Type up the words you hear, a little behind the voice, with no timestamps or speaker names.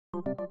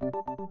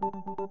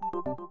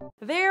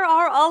There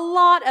are a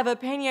lot of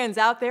opinions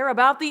out there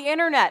about the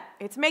internet.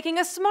 It's making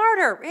us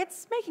smarter,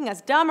 it's making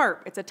us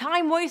dumber, it's a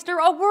time waster,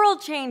 a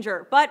world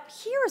changer. But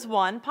here's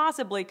one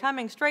possibly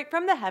coming straight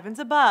from the heavens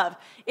above.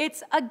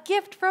 It's a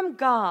gift from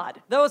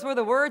God. Those were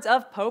the words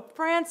of Pope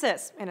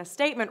Francis. In a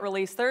statement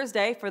released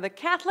Thursday for the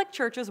Catholic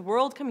Church's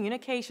World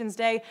Communications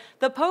Day,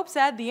 the Pope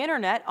said the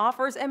internet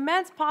offers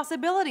immense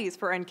possibilities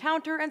for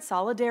encounter and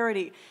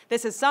solidarity.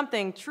 This is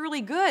something truly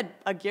good,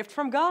 a gift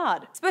from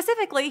God.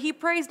 Specifically, he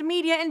praised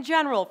media in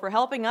general for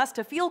helping us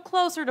to feel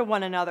closer to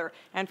one another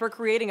and for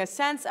creating a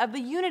sense of the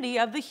unity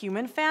of the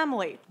human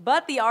family.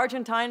 But the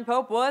Argentine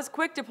Pope was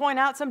quick to point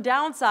out some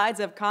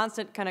downsides of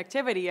constant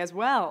connectivity as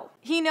well.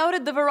 He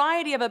noted the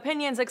variety of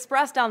opinions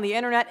expressed on the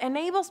internet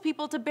enables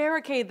people to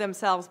barricade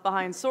themselves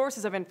behind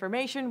sources of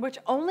information which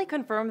only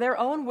confirm their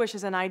own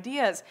wishes and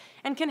ideas,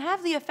 and can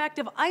have the effect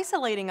of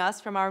isolating us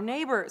from our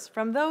neighbors,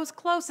 from those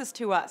closest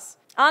to us.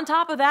 On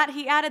top of that,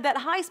 he added that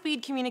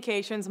high-speed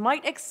communications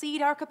might exceed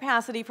our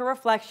capacity for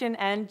reflection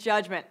and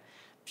judgment.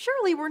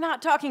 Surely we're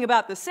not talking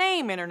about the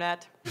same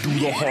internet. Do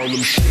the Harlem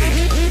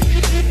Shake.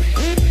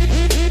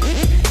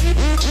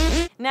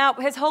 Now,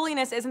 His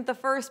Holiness isn't the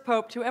first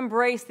pope to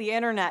embrace the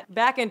internet.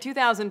 Back in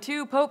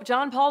 2002, Pope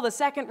John Paul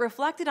II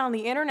reflected on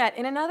the internet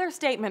in another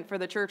statement for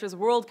the Church's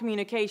World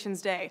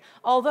Communications Day,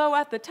 although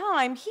at the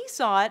time he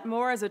saw it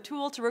more as a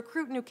tool to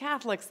recruit new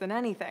Catholics than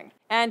anything.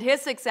 And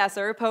his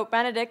successor, Pope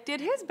Benedict,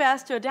 did his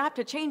best to adapt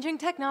to changing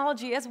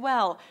technology as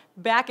well.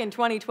 Back in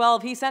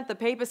 2012, he sent the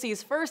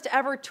papacy's first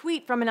ever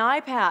tweet from an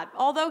iPad,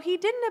 although he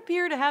didn't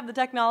appear to have the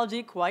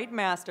technology quite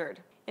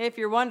mastered. If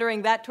you're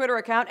wondering, that Twitter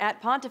account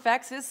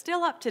 @Pontifex is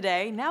still up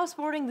today, now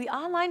sporting the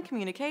online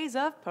communiques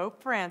of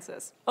Pope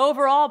Francis.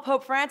 Overall,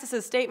 Pope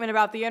Francis's statement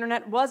about the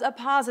internet was a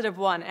positive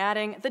one,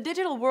 adding, "The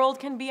digital world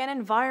can be an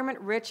environment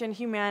rich in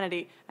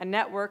humanity, a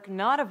network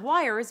not of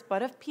wires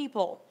but of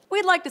people."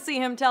 We'd like to see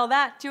him tell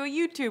that to a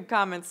YouTube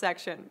comments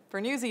section.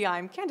 For Newsy,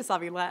 I'm Candice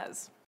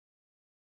Avilés.